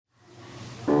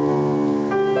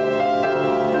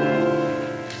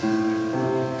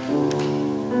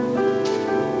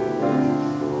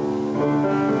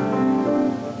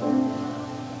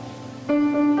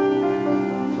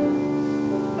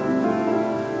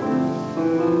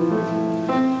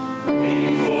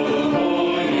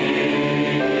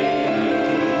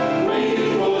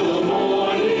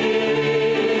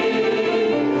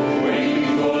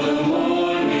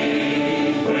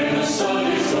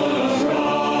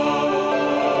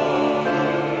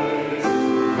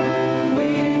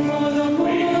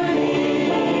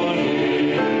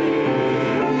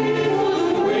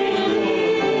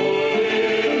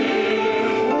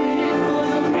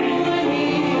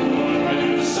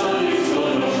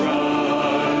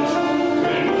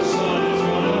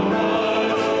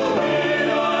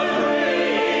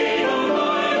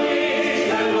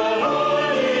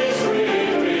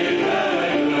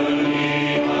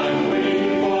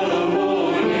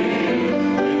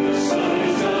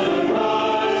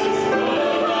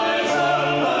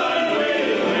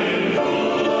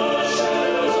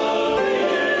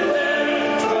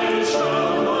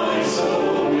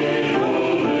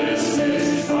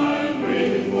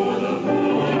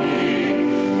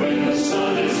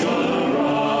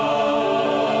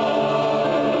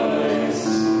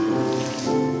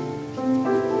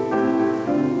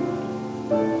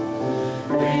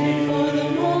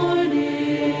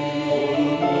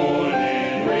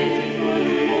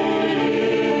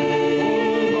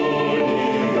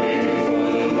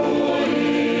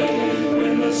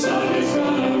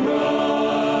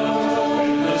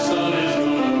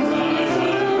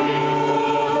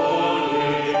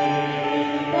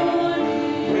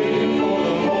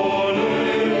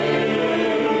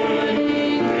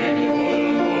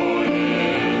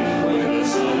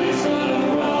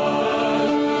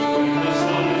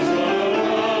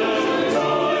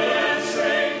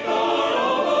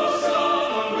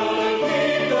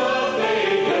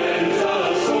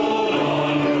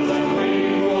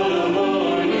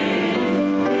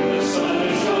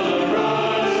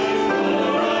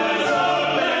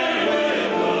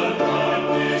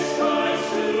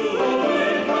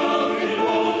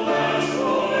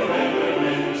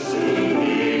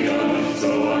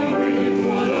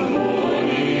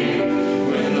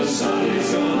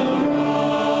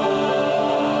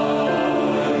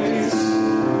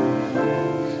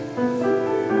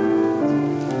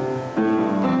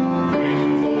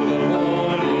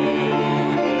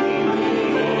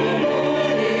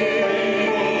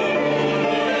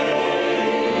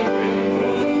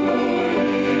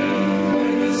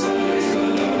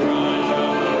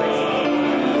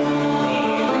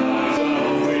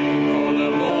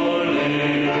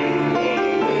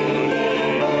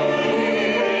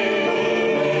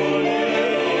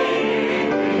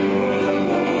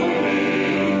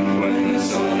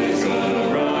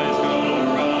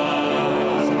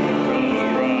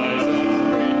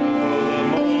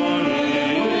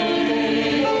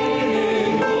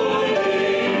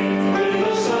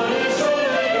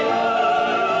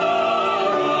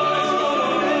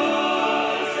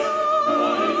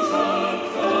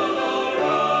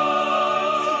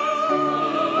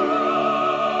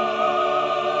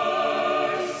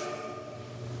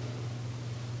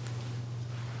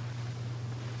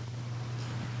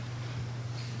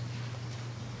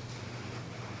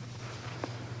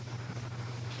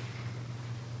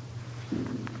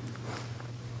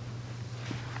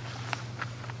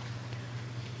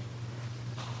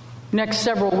Next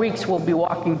several weeks, we'll be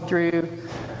walking through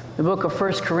the book of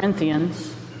 1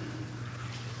 Corinthians.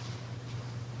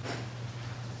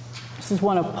 This is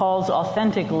one of Paul's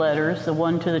authentic letters, the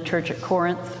one to the church at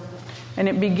Corinth. And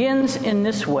it begins in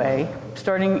this way,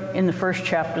 starting in the first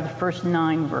chapter, the first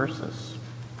 9 verses.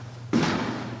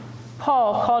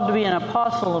 Paul, called to be an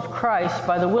apostle of Christ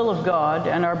by the will of God,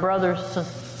 and our brother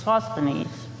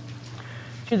Sosthenes,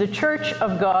 to the church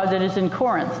of God that is in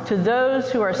Corinth, to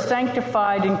those who are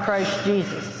sanctified in Christ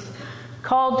Jesus,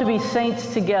 called to be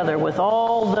saints together with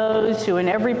all those who in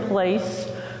every place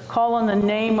call on the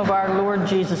name of our Lord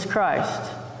Jesus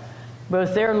Christ,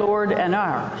 both their Lord and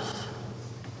ours.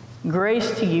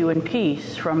 Grace to you and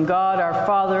peace from God our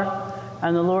Father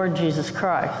and the Lord Jesus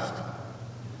Christ.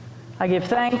 I give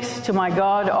thanks to my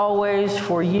God always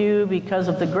for you because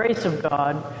of the grace of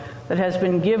God that has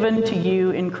been given to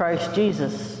you in Christ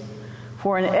Jesus.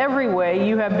 For in every way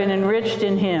you have been enriched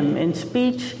in him, in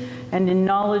speech and in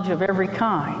knowledge of every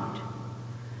kind,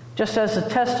 just as the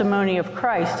testimony of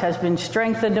Christ has been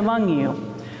strengthened among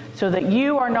you, so that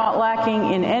you are not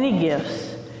lacking in any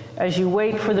gifts as you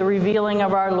wait for the revealing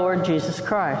of our Lord Jesus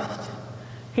Christ.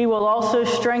 He will also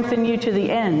strengthen you to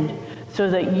the end, so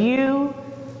that you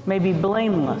may be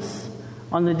blameless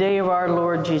on the day of our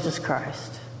Lord Jesus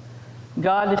Christ.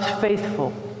 God is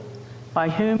faithful, by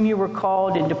whom you were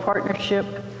called into partnership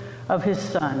of his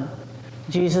Son,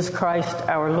 Jesus Christ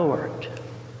our Lord.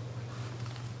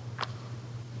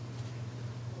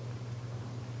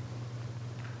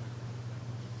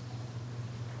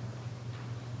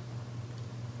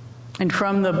 And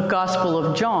from the Gospel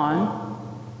of John,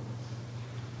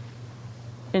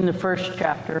 in the first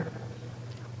chapter,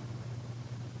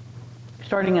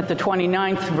 starting at the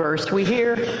 29th verse, we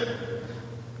hear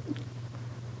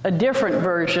a different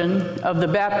version of the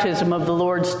baptism of the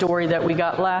Lord story that we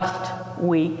got last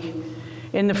week.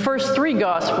 In the first 3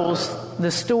 Gospels,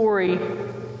 the story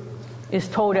is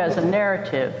told as a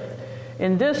narrative.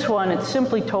 In this one, it's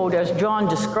simply told as John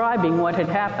describing what had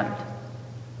happened.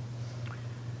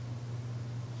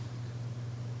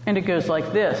 And it goes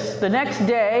like this. The next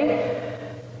day,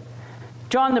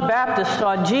 John the Baptist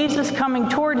saw Jesus coming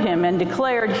toward him and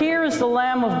declared, "Here is the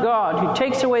Lamb of God who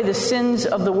takes away the sins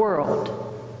of the world.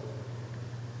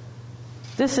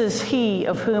 This is he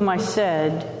of whom I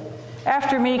said,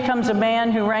 'After me comes a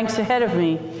man who ranks ahead of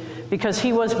me, because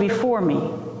he was before me.'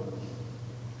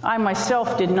 I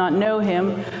myself did not know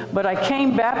him, but I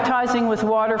came baptizing with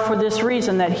water for this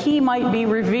reason, that he might be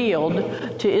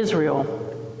revealed to Israel."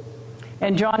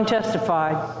 And John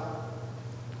testified,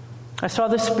 "I saw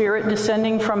the Spirit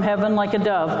descending from heaven like a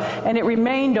dove, and it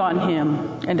remained on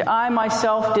him, and I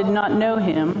myself did not know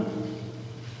him.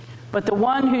 But the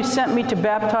one who sent me to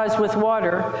baptize with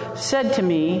water said to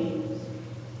me,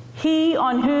 'He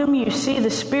on whom you see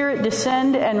the Spirit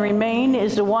descend and remain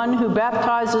is the one who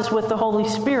baptizes with the Holy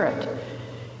Spirit.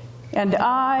 And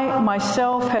I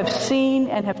myself have seen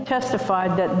and have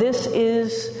testified that this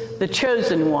is the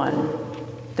chosen one,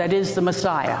 that is the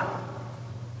Messiah.'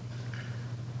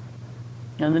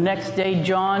 And the next day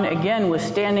John again was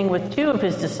standing with 2 of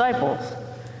his disciples.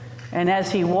 And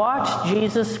as he watched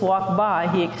Jesus walk by,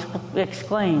 he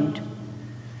exclaimed,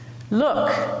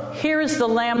 'Look, here is the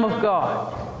Lamb of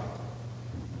God.'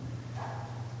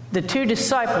 The 2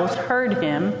 disciples heard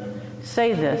him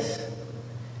say this,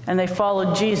 and they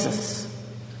followed Jesus.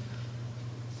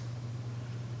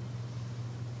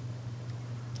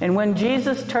 And when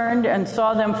Jesus turned and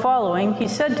saw them following, he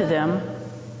said to them,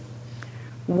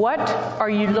 'What are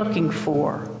you looking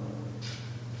for?'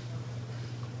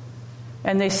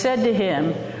 And they said to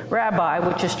him, 'Rabbi,'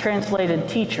 which is translated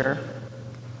teacher,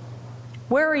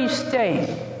 'where are you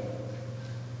staying?'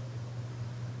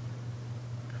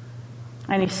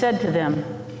 And he said to them,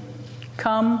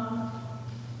 'Come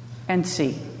and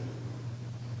see.'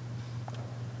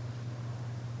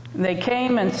 And they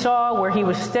came and saw where he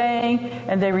was staying,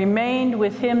 and they remained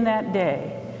with him that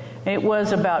day. It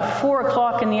was about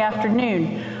 4:00 in the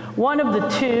afternoon. One of the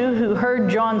 2 who heard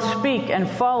John speak and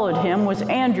followed him was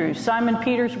Andrew, Simon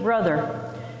Peter's brother.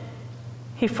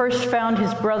 He first found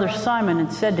his brother Simon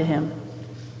and said to him,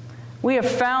 'We have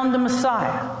found the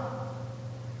Messiah,'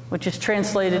 which is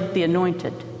translated the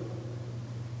Anointed.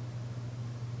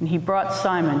 And he brought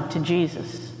Simon to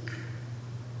Jesus,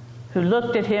 who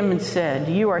looked at him and said,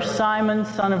 'You are Simon,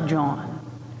 son of John.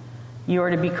 You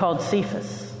are to be called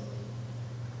Cephas,'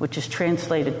 which is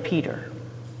translated Peter."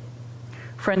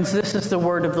 Friends, this is the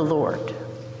word of the Lord.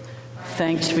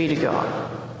 Thanks be to God.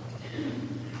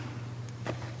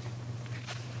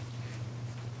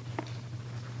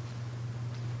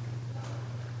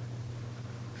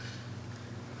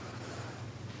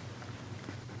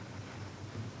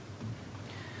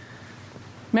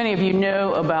 Many of you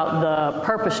know about the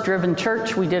Purpose-Driven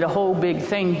Church. We did a whole big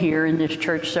thing here in this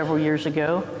church several years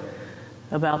ago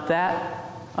about that.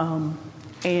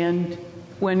 And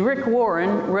when Rick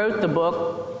Warren wrote the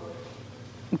book,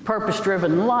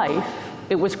 Purpose-Driven Life,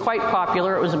 it was quite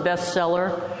popular. It was a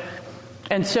bestseller.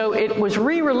 And so it was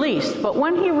re-released. But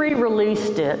when he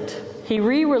re-released it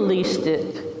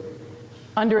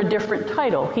under a different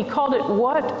title. He called it,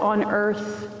 What on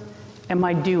Earth Am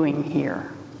I Doing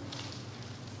Here?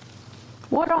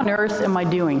 What on earth am I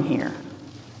doing here?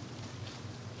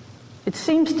 It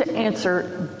seems to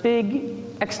answer big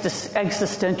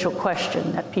existential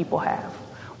question that people have.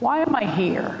 Why am I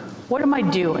here? What am I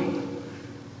doing?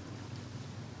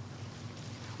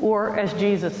 Or, as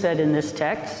Jesus said in this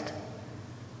text,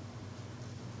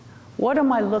 what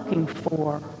am I looking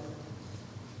for?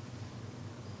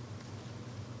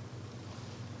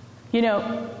 You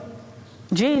know,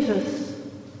 Jesus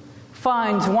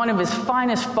finds one of his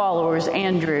finest followers,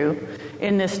 Andrew,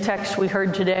 in this text we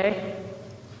heard today.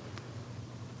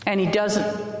 And he does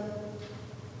it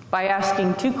by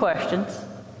asking two questions.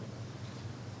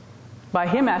 By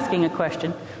him asking a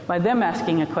question, by them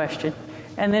asking a question,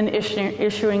 and then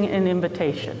issuing an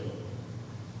invitation.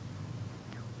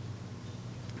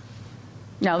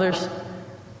 Now, there's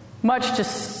much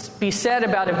to be said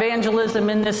about evangelism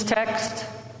in this text.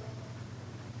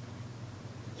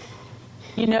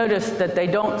 You notice that they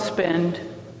don't spend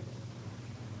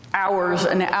hours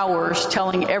and hours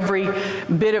telling every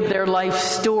bit of their life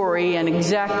story and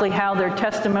exactly how their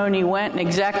testimony went and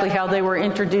exactly how they were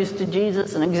introduced to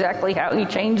Jesus and exactly how he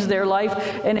changed their life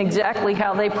and exactly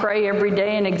how they pray every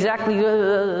day and exactly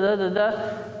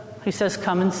He says,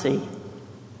 come and see.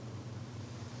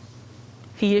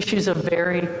 He issues a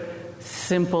very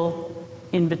simple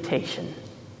invitation.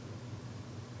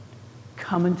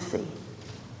 Come and see.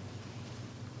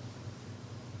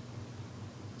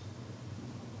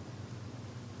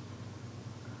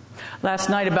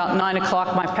 Last night about 9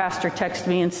 o'clock, my pastor texted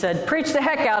me and said, preach the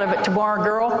heck out of it tomorrow,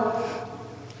 girl.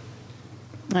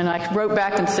 And I wrote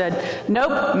back and said,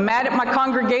 nope, I'm mad at my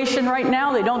congregation right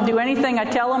now. They don't do anything I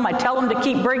tell them. I tell them to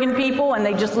keep bringing people, and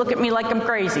they just look at me like I'm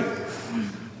crazy.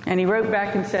 And he wrote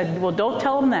back and said, well, don't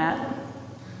tell them that.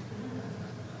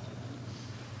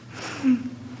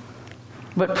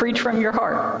 But preach from your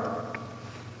heart.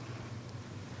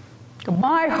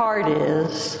 My heart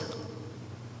is,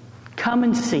 come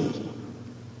and see.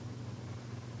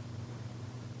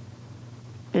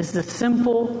 Is the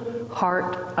simple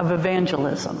heart of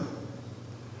evangelism.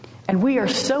 And we are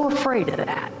so afraid of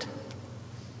that.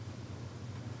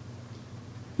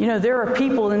 You know, there are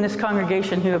people in this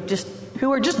congregation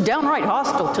who are just downright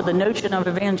hostile to the notion of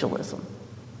evangelism.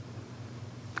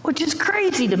 Which is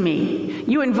crazy to me.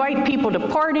 You invite people to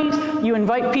parties, you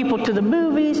invite people to the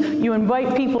movies, you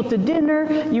invite people to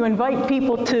dinner, you invite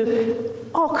people to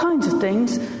all kinds of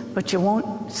things, but you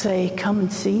won't say, come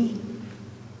and see,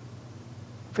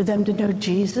 for them to know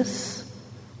Jesus.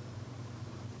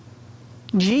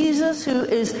 Jesus, who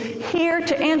is here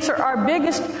to answer our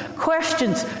biggest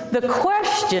questions. The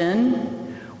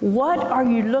question, what are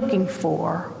you looking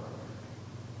for,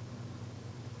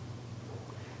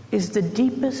 is the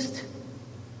deepest,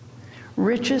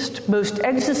 richest, most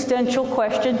existential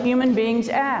question human beings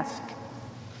ask.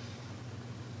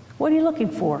 What are you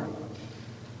looking for?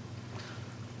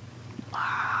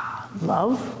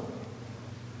 Love?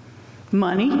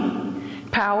 Money?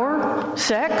 Power?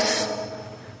 Sex?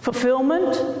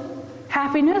 Fulfillment?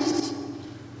 Happiness?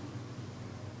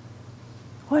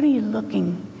 What are you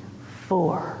looking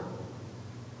for?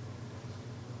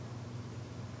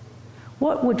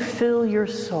 What would fill your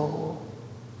soul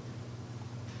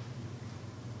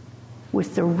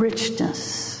with the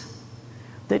richness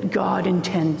that God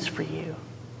intends for you?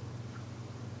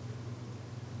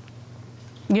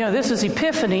 You know, this is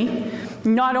Epiphany.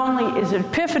 Not only is it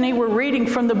Epiphany, we're reading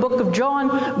from the book of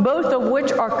John, both of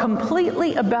which are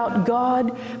completely about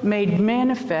God made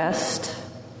manifest,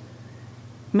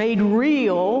 made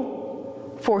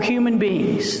real for human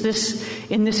beings.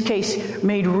 In this case,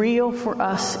 made real for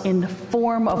us in the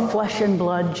form of flesh and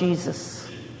blood, Jesus.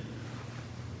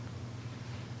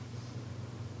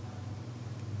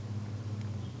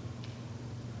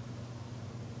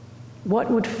 What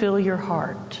would fill your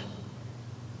heart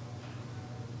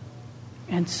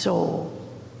and soul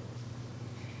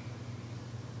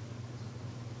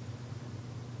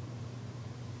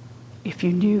if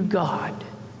you knew God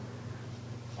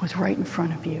was right in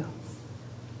front of you?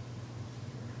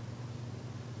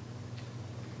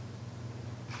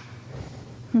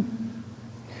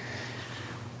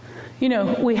 You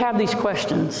know, we have these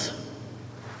questions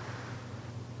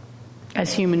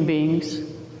as human beings.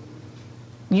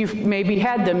 You've maybe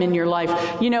had them in your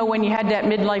life. You know, when you had that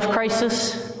midlife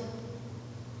crisis?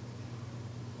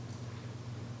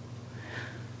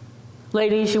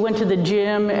 Ladies, you went to the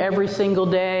gym every single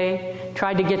day,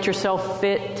 tried to get yourself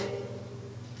fit.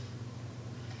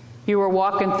 You were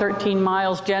walking 13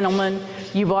 miles, gentlemen.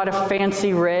 You bought a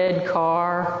fancy red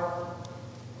car,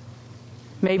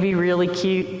 maybe really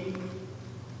cute.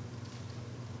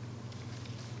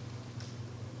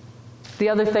 The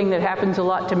other thing that happens a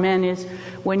lot to men is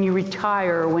when you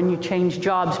retire or when you change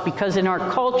jobs, because in our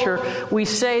culture we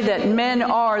say that men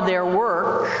are their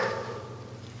work.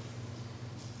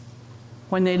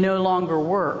 When they no longer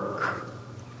work,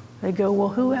 they go, well,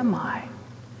 who am I?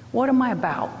 What am I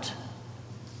about?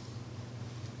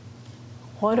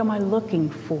 What am I looking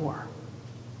for?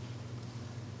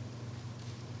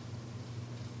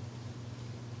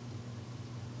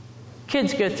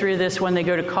 Kids go through this when they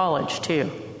go to college,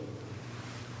 too.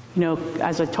 You know,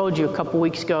 as I told you a couple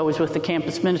weeks ago, I was with the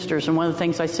campus ministers, and one of the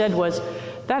things I said was,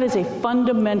 that is a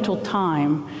fundamental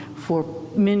time for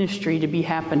ministry to be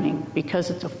happening, because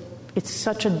it's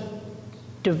such a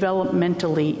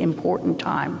developmentally important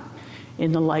time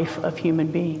in the life of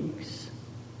human beings.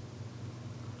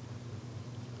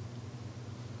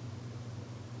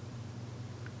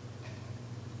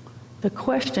 The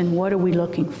question, what are we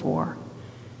looking for,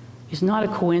 is not a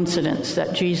coincidence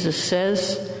that Jesus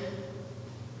says.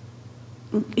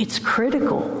 It's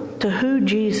critical to who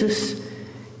Jesus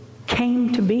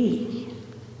came to be.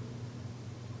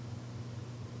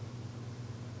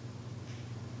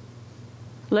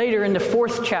 Later in the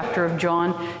 4th chapter of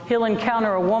John, he'll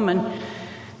encounter a woman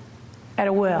at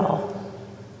a well.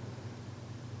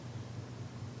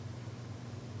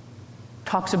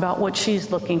 Talks about what she's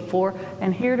looking for,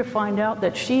 and here to find out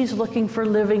that she's looking for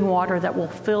living water that will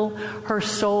fill her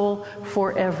soul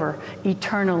forever,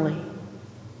 eternally.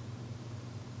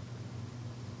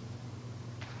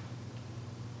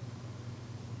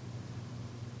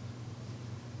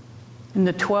 In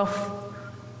the 12th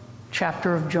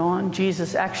chapter of John,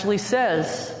 Jesus actually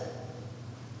says,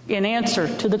 in answer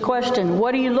to the question,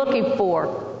 what are you looking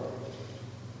for?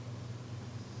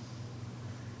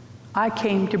 I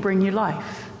came to bring you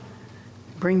life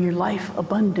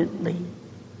abundantly.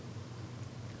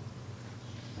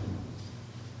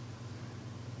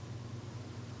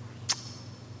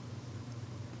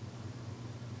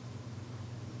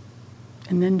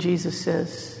 And then Jesus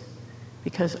says,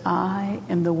 because I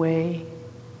am the way,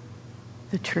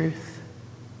 the truth,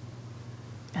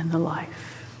 and the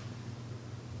life.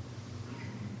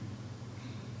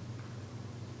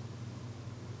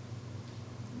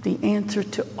 The answer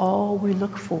to all we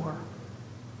look for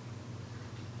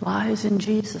lies in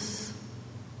Jesus,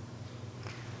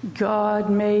 God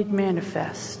made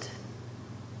manifest.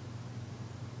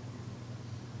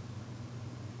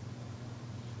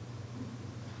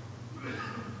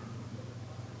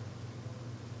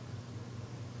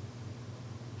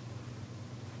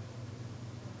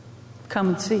 Come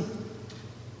and see.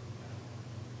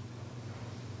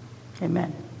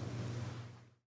 Amen.